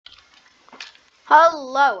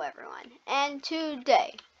Hello everyone, and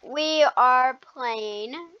today we are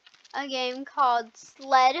playing a game called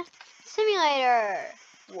Sled Simulator.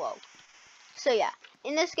 Whoa. So yeah,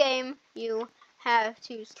 in this game you have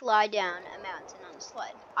to slide down a mountain on a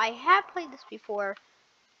sled. I have played this before,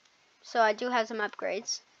 so I do have some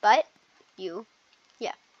upgrades, but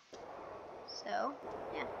yeah. So,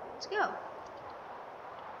 yeah, let's go.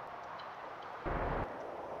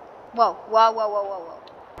 Whoa, whoa, whoa, whoa, whoa, whoa.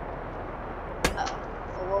 Uh-oh.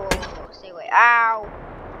 Whoa, whoa, whoa, whoa, stay away. Ow!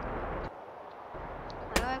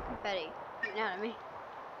 I don't have confetti coming out of me.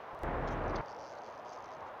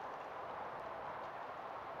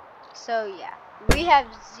 So yeah, we have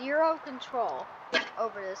zero control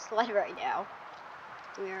over the sled right now.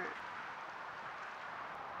 We're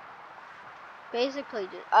basically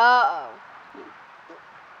just,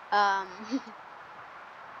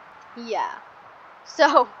 yeah.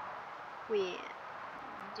 So we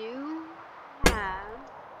do have,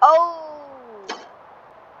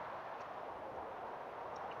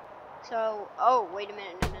 wait a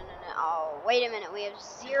minute, no, oh, wait a minute, we have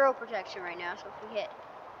zero protection right now, so if we hit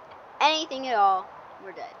anything at all,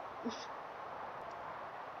 we're dead.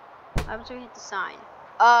 What happens when we hit the sign?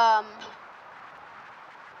 I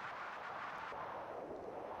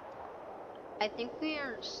think we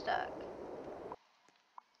are stuck.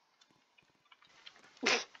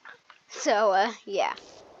 So, yeah.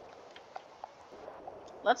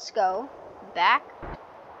 Let's go back.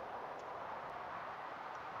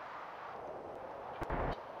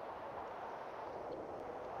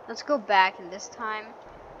 Let's go back, and this time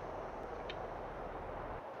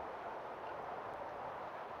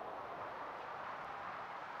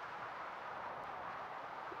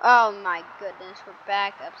oh my goodness, we're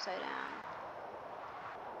back upside down.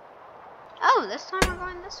 Oh, this time we're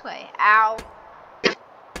going this way. Ow.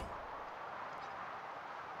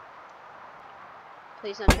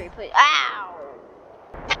 Please don't tree, please. Ow!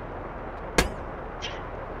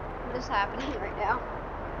 What is happening right now?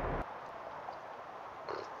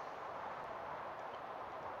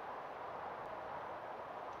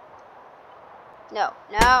 No,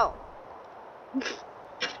 no.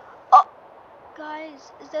 Oh,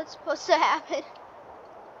 guys, is that supposed to happen?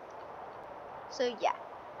 So, yeah.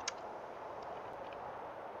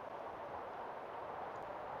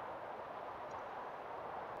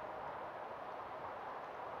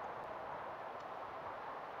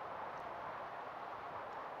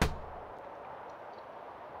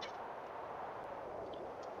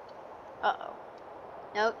 Uh-oh.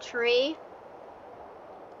 No, tree.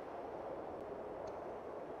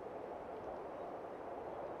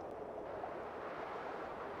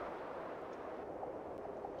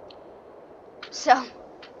 So,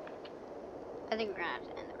 I think we're gonna have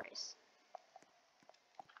to end the race.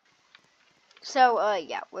 So,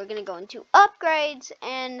 yeah, we're gonna go into upgrades,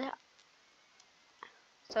 and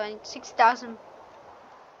so I need 6,000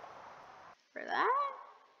 for that.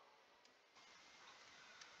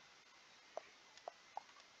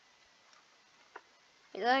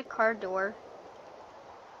 Is that a car door?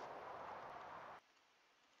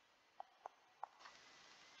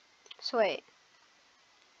 So wait,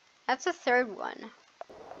 that's the third one.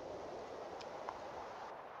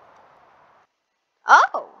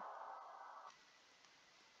 Oh!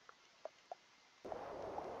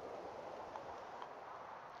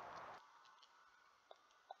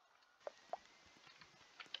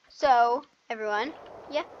 So, everyone,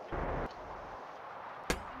 yeah.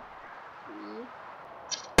 We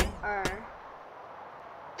are...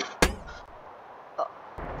 Oh.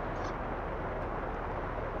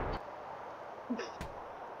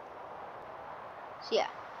 So, yeah.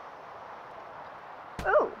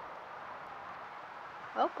 Oh!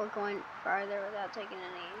 Well, we're going farther without taking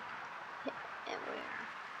any hit, and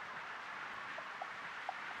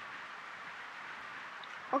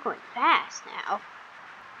we're going fast now.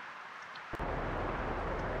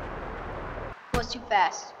 What's too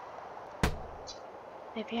fast?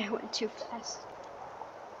 Maybe I went too fast.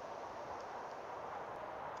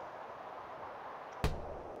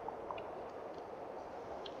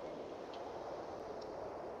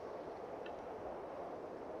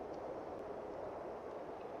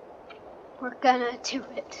 We're gonna do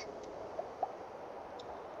it.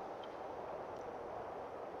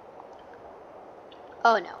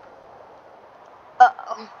 Oh no.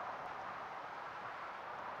 Uh-oh.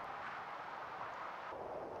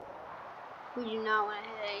 We do not want to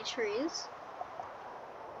hit any trees.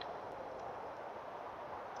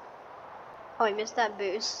 Oh, I missed that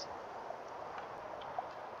boost.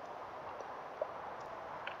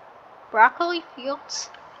 Broccoli fields?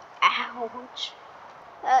 Ouch.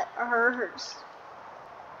 That hurts.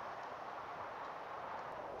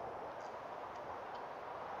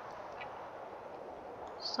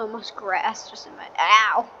 So much grass just in my.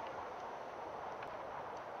 Ow!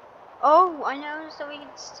 Oh, I noticed that we can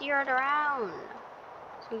steer it around.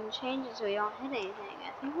 So we can change it so we don't hit anything.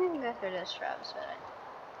 I think we can go through this shrubs, but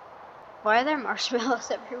why are there marshmallows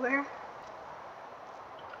everywhere?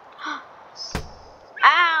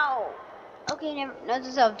 Ow! Okay, never. Note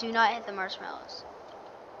to self: do not hit the marshmallows.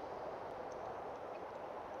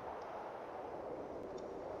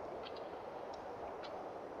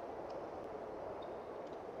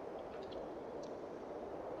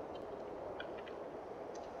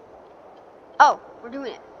 Oh, we're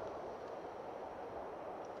doing it.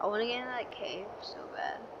 I want to get into that cave so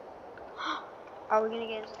bad. Are we gonna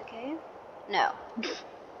get into the cave? No.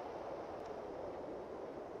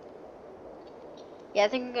 Yeah, I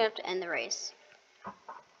think we're gonna have to end the race.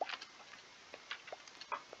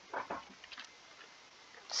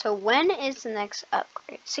 So when is the next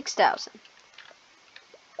upgrade? 6,000.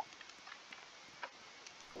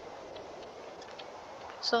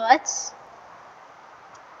 So let's.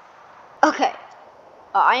 Okay.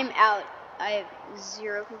 I'm out. I have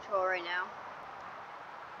zero control right now.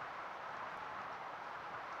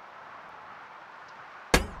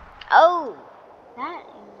 Oh, that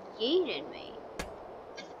yeeted me.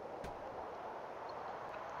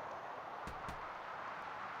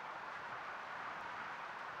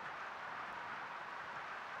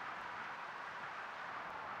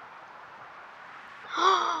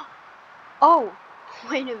 Oh,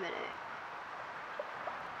 wait a minute.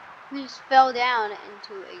 We just fell down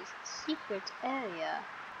into a secret area.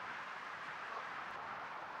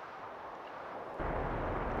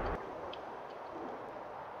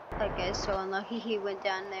 That guy's so unlucky he went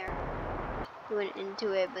down there. He went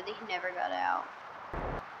into it, but he never got out.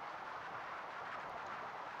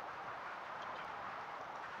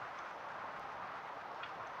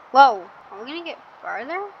 Whoa, are we gonna get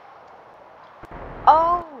farther?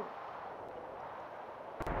 Oh!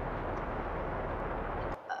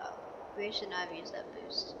 We should not have used that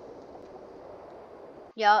boost.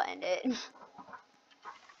 Yeah, I'll end it.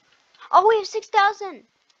 Oh, we have 6,000!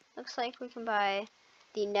 Looks like we can buy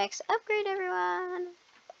the next upgrade, everyone.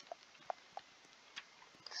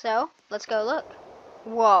 So, let's go look.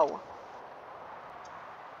 Whoa.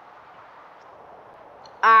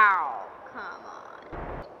 Ow, come on.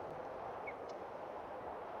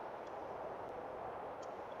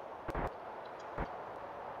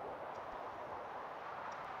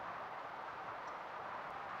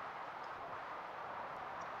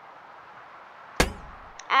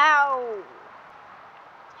 Ow!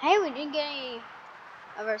 Hey, we didn't get any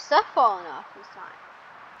of our stuff falling off this time.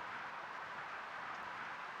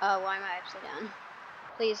 Why am I upside down?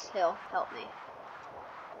 Please, Hill, help me.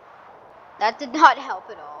 That did not help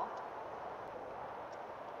at all.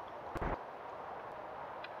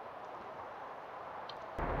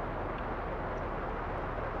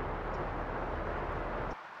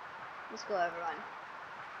 Let's go, everyone.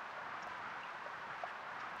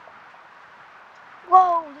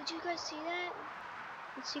 Whoa, did you guys see that?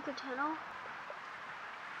 The secret tunnel?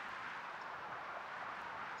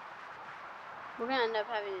 We're gonna end up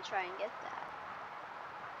having to try and get that.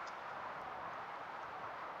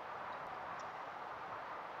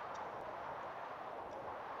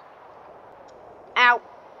 Ow!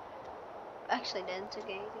 Actually, didn't take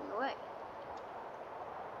anything away.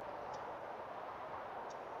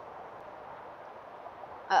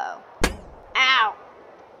 Uh-oh. Ow!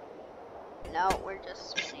 No, we're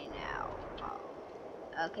just spinning now. Oh.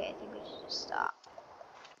 Okay, I think we should just stop.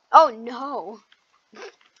 Oh, no!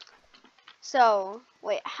 So,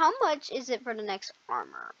 wait, how much is it for the next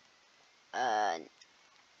armor?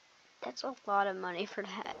 That's a lot of money for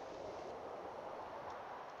that.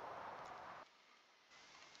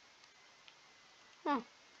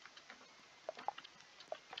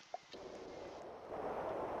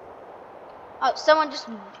 Oh, someone just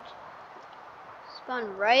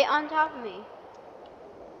spawned right on top of me.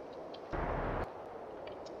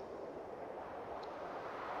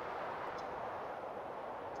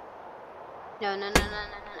 No, no, no, no,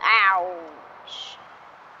 no, no. Ouch.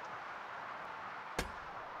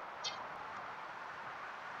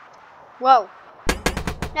 Whoa.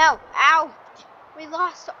 No. Ow. We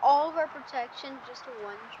lost all of our protection just to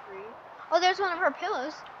one tree. Oh, there's one of our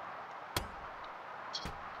pillows.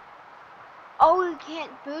 Oh, we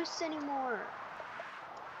can't boost anymore.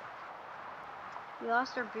 We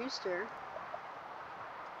lost our booster.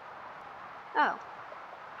 Oh.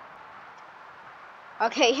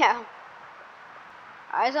 Okay, yeah.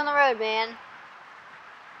 Eyes on the road, man.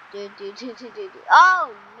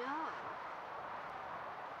 Oh, no.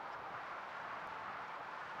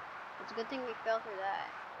 It's a good thing we fell through that.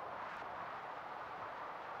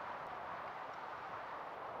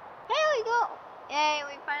 we go. Yay,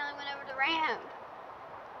 we finally went over the ramp.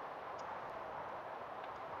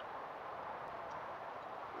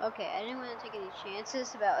 Okay, I didn't want to take any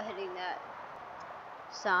chances about hitting that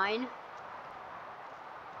sign.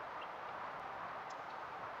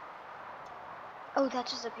 Oh, that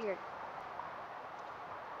just appeared.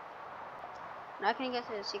 I'm not gonna get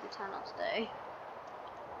to the secret tunnel today.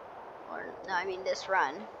 Or, no, I mean this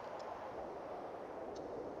run.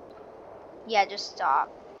 Yeah, just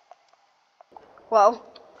stop. Whoa.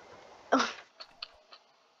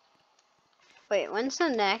 Wait, when's the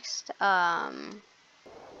next, a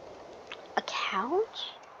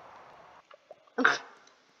couch?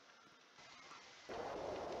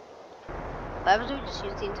 Why would we just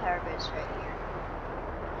use the entire boost right here?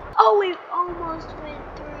 Oh, we almost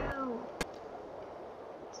went through.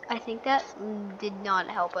 I think that did not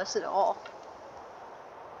help us at all.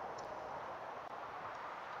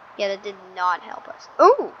 Yeah, that did not help us.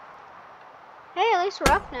 Ooh! Hey, at least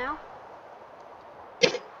we're up now.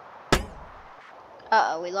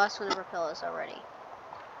 Uh-oh, we lost one of our pillows already.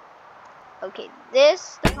 Okay, this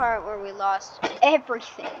is the part where we lost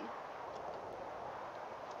everything.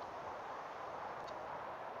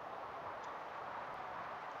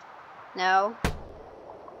 No.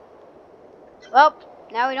 Well,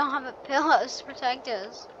 now we don't have a pillow to protect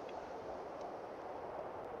us.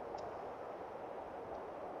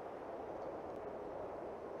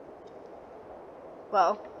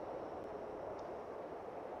 Whoa.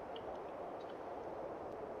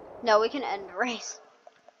 No, we can end the race.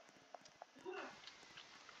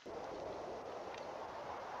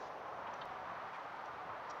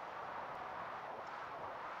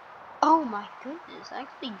 Oh my goodness, I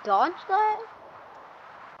actually dodged that?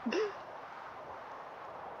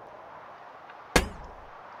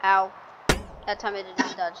 Ow. That time I did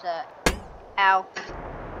not dodge that. Ow.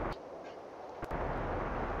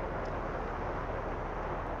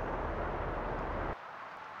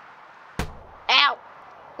 Ow!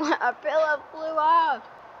 A pillow flew off.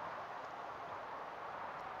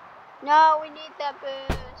 No, we need that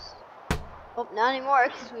boost. Oh, not anymore,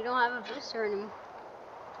 because we don't have a booster anymore.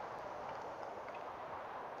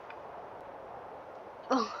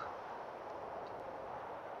 Oh.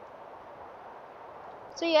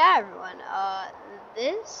 So yeah, everyone,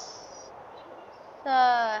 this,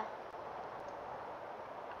 no,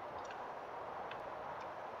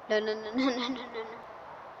 no, no, no, no, no, no, no.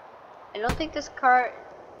 I don't think this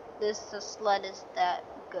sled is that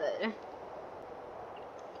good.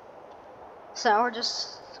 So we're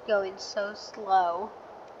just going so slow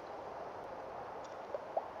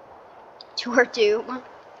to our doom.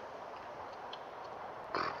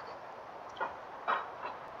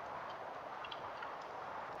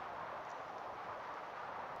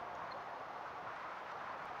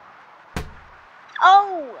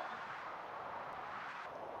 Oh!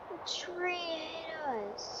 The tree hit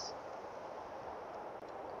us.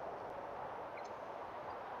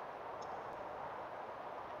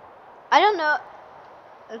 I don't know.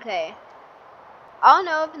 Okay. I don't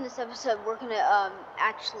know if in this episode we're gonna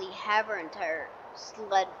actually have our entire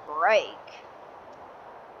sled break.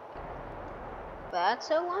 But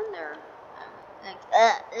that's a wonder.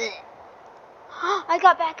 I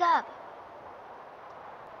got back up.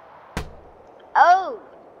 Oh.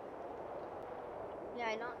 Yeah,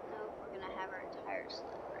 I don't know if we're gonna have our entire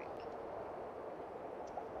sled break.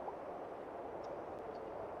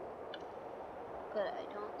 But I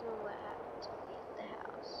don't know what happened to leave the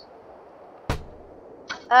house.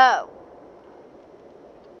 Oh.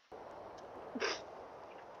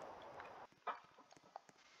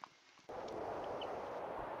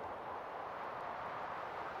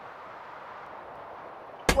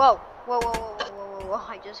 Whoa. Whoa, whoa, whoa, whoa, whoa, whoa, whoa.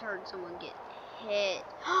 I just heard someone get hit.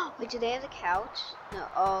 Wait, do they have the couch? No.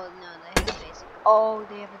 Oh, no, they have the basic. Oh,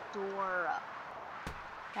 they have a door.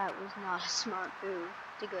 That was not a smart move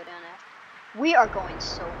to go down there. We are going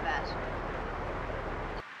so fast.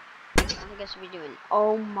 I think I should be doing.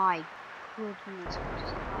 Oh my goodness, we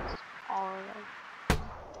just lost all of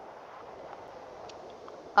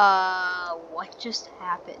them. What just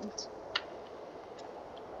happened?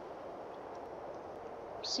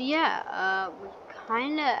 So yeah, we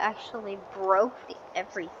kinda actually broke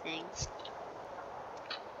everything.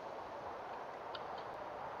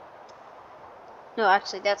 No,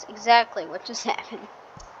 actually, that's exactly what just happened.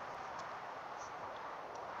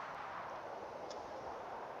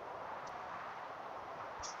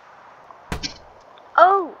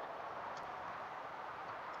 Oh!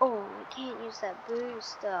 Oh, we can't use that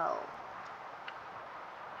boost though.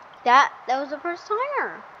 That was the first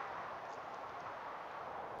timer.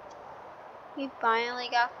 We finally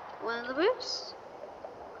got one of the boosts.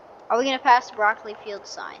 Are we gonna pass the broccoli field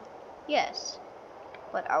sign? Yes.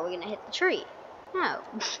 But are we gonna hit the tree? No.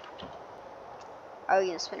 Are we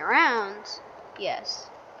gonna spin around? Yes.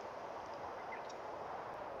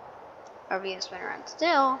 Are we gonna spin around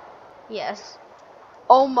still? Yes.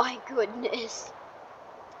 Oh my goodness.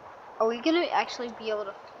 Are we gonna actually be able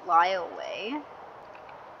to fly away?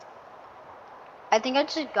 I think I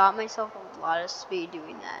just got myself a lot of speed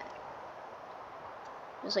doing that.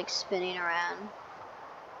 Just like spinning around.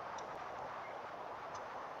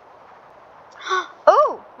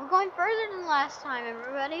 Oh, we're going further than last time,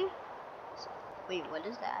 everybody. Wait, what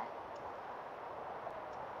is that?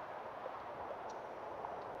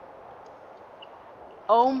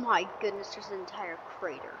 Oh my goodness, there's an entire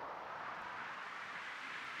crater.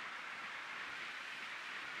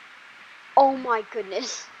 Oh my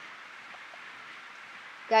goodness.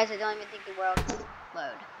 Guys, I don't even think the world can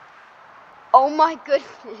load. Oh my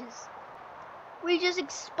goodness. We just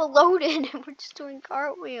exploded and we're just doing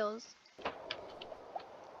cartwheels.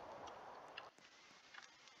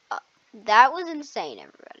 That was insane,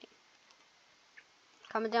 everybody.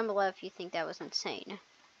 Comment down below if you think that was insane.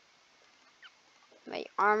 My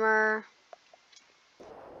armor.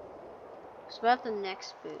 It's about the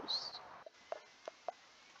next boost.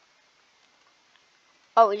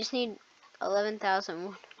 Oh, we just need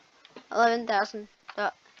 $11,000.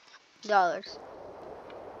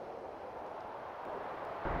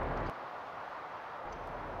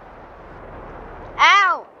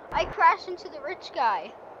 Ow! I crashed into the rich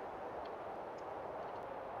guy.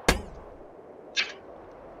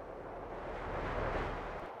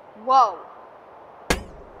 Whoa.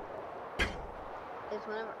 Is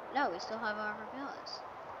one of our, no, we still have our villas.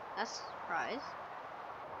 That's a surprise.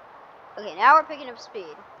 Okay, now we're picking up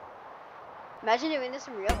speed. Imagine doing this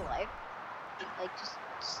in real life. Like just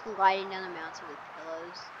sliding down the mountain with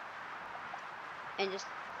pillows. And just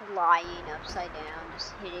flying upside down,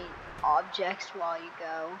 just hitting objects while you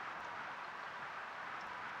go.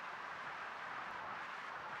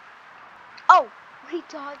 Oh! We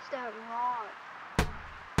dodged that rock.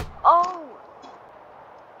 Oh!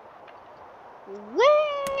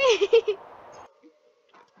 Whee!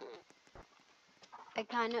 I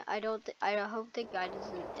hope the guy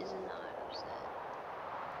isn't not upset.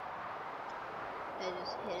 That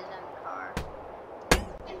just hit his own car.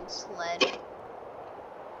 And sled.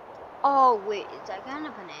 Oh wait, is that guy on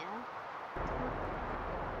a banana?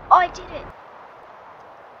 Oh, I did it!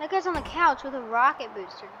 That guy's on the couch with a rocket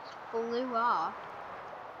booster. Just flew off.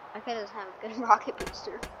 That guy doesn't have a good rocket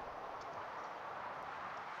booster.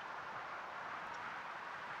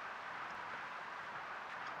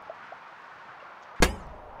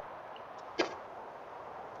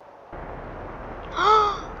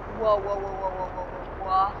 Whoa, whoa, whoa, whoa, whoa, whoa, whoa,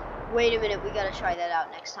 whoa. Wait a minute, we gotta try that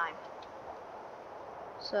out next time.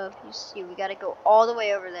 So if you see, we gotta go all the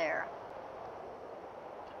way over there.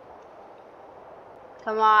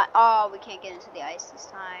 Come on. Oh, we can't get into the ice this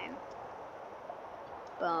time.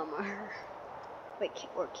 Bummer. Wait,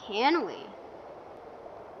 or can we?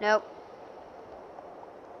 Nope.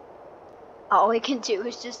 All we can do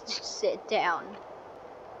is just sit down.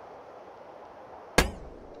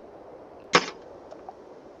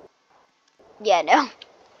 Yeah, no.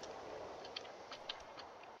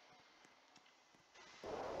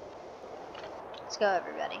 Let's go,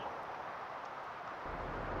 everybody.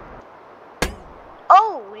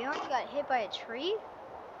 Oh, we already got hit by a tree?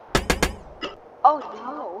 Oh,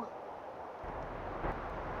 no.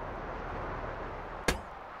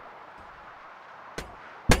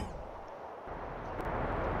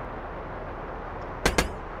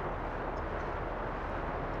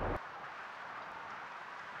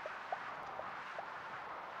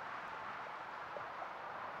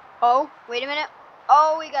 Oh, wait a minute.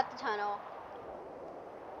 Oh, we got the tunnel.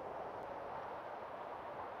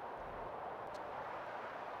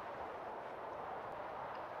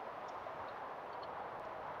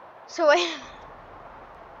 So wait.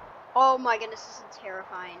 Oh my goodness, this is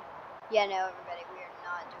terrifying. Yeah, no, everybody, we are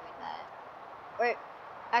not doing that. Wait,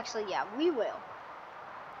 actually, yeah, we will.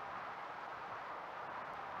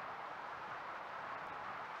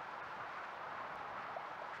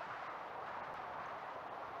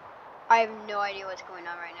 I have no idea what's going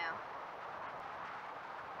on right now.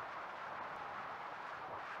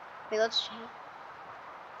 Wait, let's change.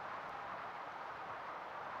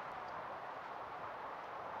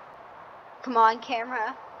 Come on,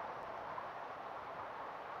 camera.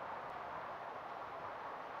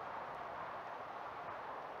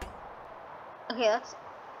 Okay, let's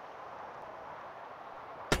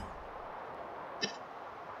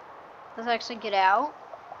actually get out.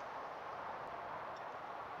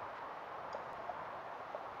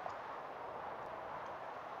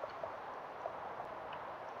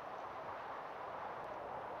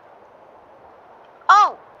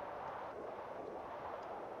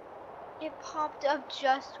 It popped up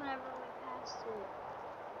just whenever we passed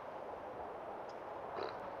it.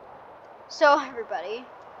 So everybody,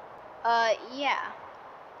 yeah.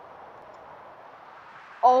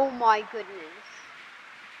 Oh my goodness.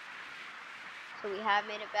 So we have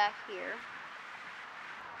made it back here.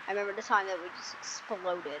 I remember the time that we just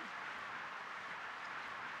exploded.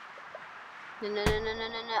 No, no, no, no, no,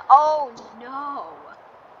 no, no. Oh no.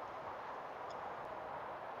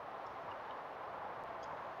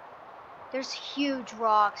 There's huge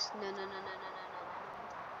rocks. No, no, no, no, no, no,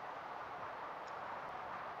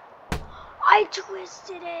 no, no. I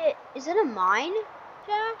twisted it. Is it a mine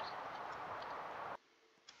shaft?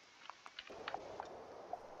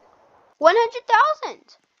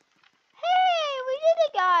 100,000. Hey, we did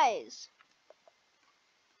it, guys.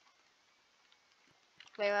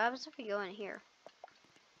 Wait, what happens if we go in here?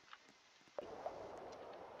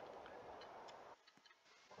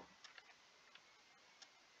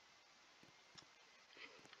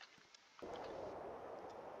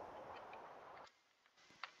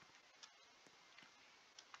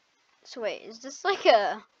 So wait, is this like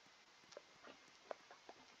a...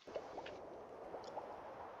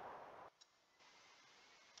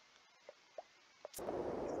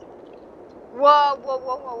 Whoa, whoa,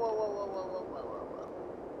 whoa, whoa, whoa, whoa, whoa, whoa, whoa, whoa, whoa.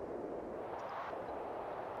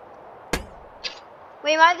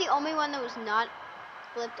 Wait, am I the only one that was not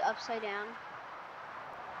flipped upside down?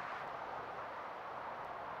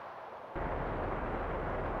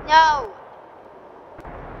 No!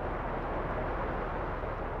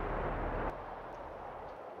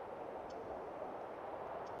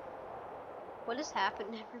 What has happened,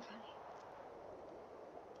 everybody?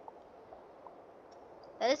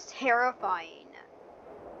 That is terrifying.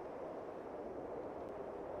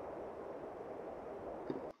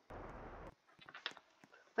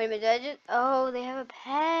 Wait a minute, did I just... Oh, they have a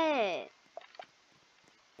pet.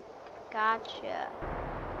 Gotcha.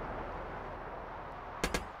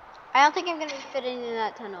 I don't think I'm gonna be fitting in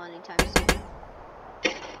that tunnel anytime soon.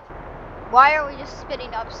 Why are we just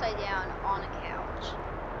spitting upside down on a couch?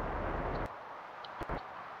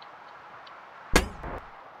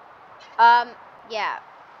 Yeah.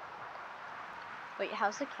 Wait,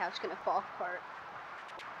 how's the couch gonna fall apart?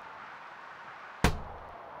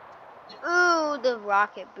 Ooh, the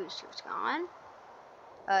rocket booster's gone.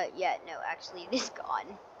 Yeah, no, actually it is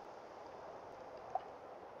gone.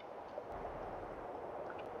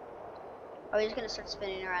 Are we just gonna start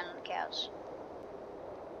spinning around on the couch?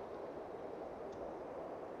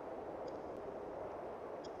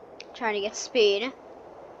 Trying to get speed.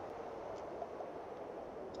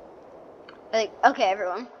 Like, okay,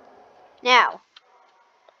 everyone. Now.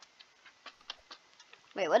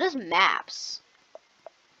 Wait, what is maps?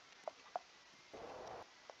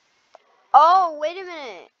 Oh, wait a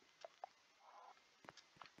minute.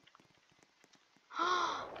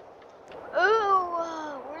 Ooh,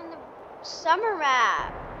 we're in the summer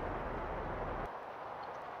map.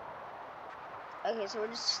 Okay, so we're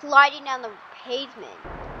just sliding down the pavement.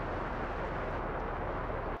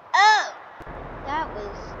 Oh, that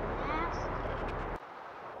was nasty.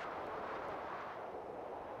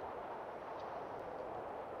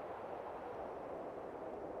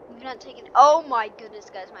 We've not taken. Oh my goodness,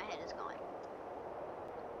 guys, my head is going.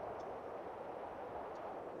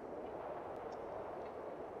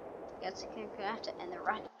 Guess we're gonna have to end the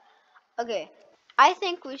run. Okay, I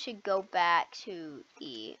think we should go back to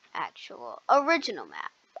the actual original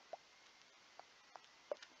map.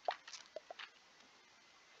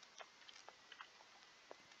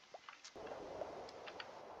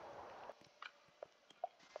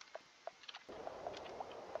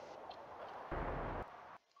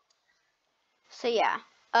 So yeah,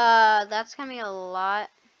 that's gonna be a lot.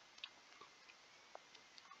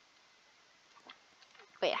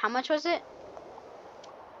 Wait, how much was it?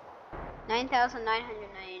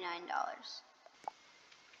 $9,999.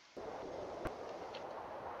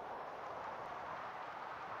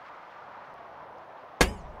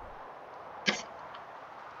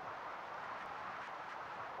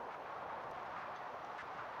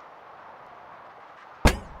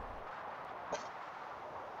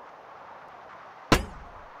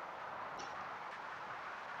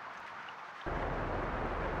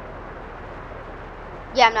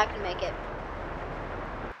 Yeah, I'm not gonna make it.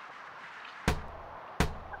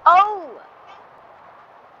 Oh!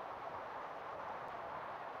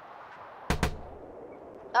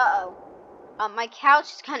 Uh-oh. My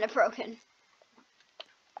couch is kind of broken.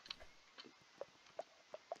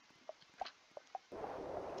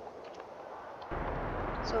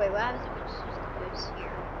 So wait, what happens if we just use the boost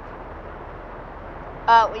here?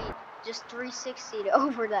 We just 360'd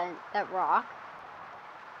over that rock.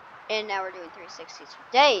 And now we're doing 360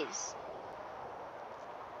 days.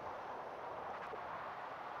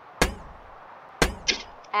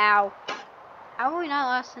 Ow. How have we not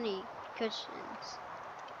lost any cushions?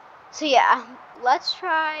 So yeah, let's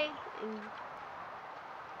try and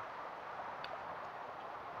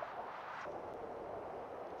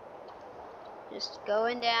just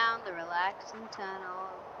going down the relaxing tunnel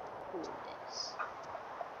of coolness.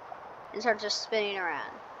 And start just spinning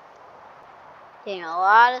around. Getting a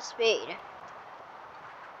lot of speed.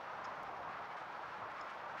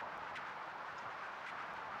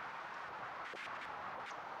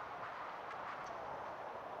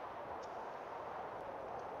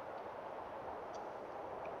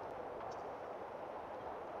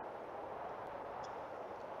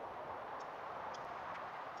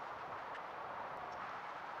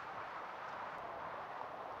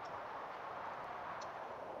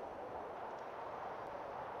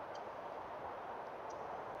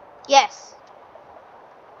 Yes,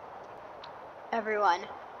 everyone,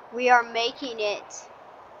 we are making it.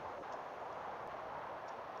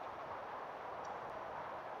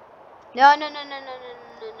 No, no, no, no, no, no,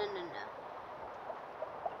 no, no, no, no.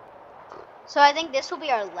 So I think this will be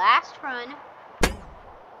our last run.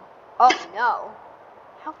 Oh no.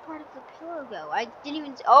 How far did the pillow go? I didn't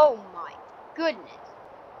even. Oh my goodness.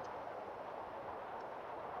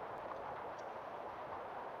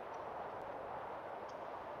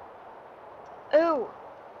 Ooh.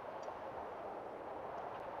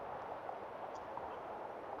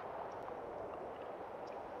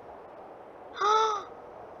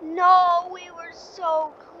 No, we were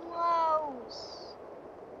so close.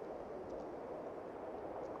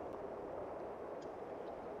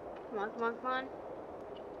 Come on, come on, come on.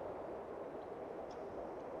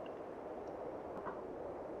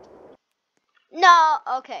 No,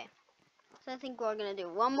 okay. So I think we're gonna do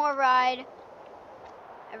one more ride,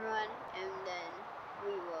 everyone, and then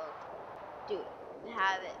we will do it.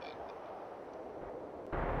 Have it end.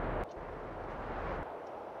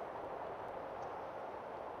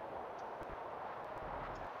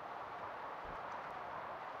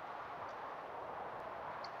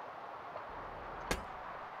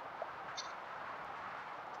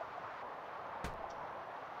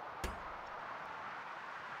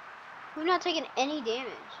 We're not taking any damage.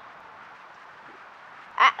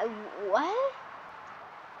 What?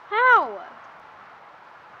 How?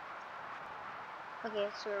 Okay,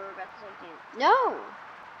 so we're about to take damage. No!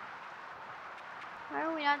 Why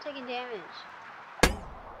are we not taking damage?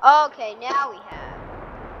 Okay, now we have.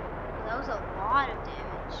 That was a lot of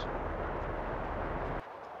damage.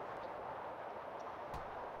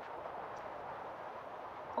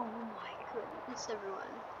 Oh my goodness,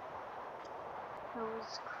 everyone. That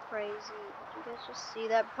was crazy. Did you guys just see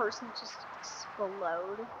that person just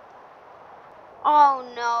explode?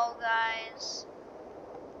 Oh no, guys.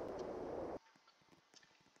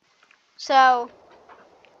 So,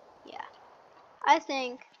 yeah. I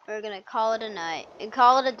think we're gonna call it a night and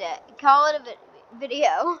call it a day. Call it a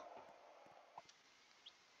video.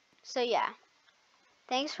 So, yeah.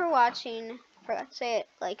 Thanks for watching. Forgot to say it.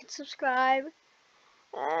 Like and subscribe.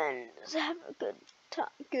 And have a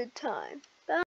good time.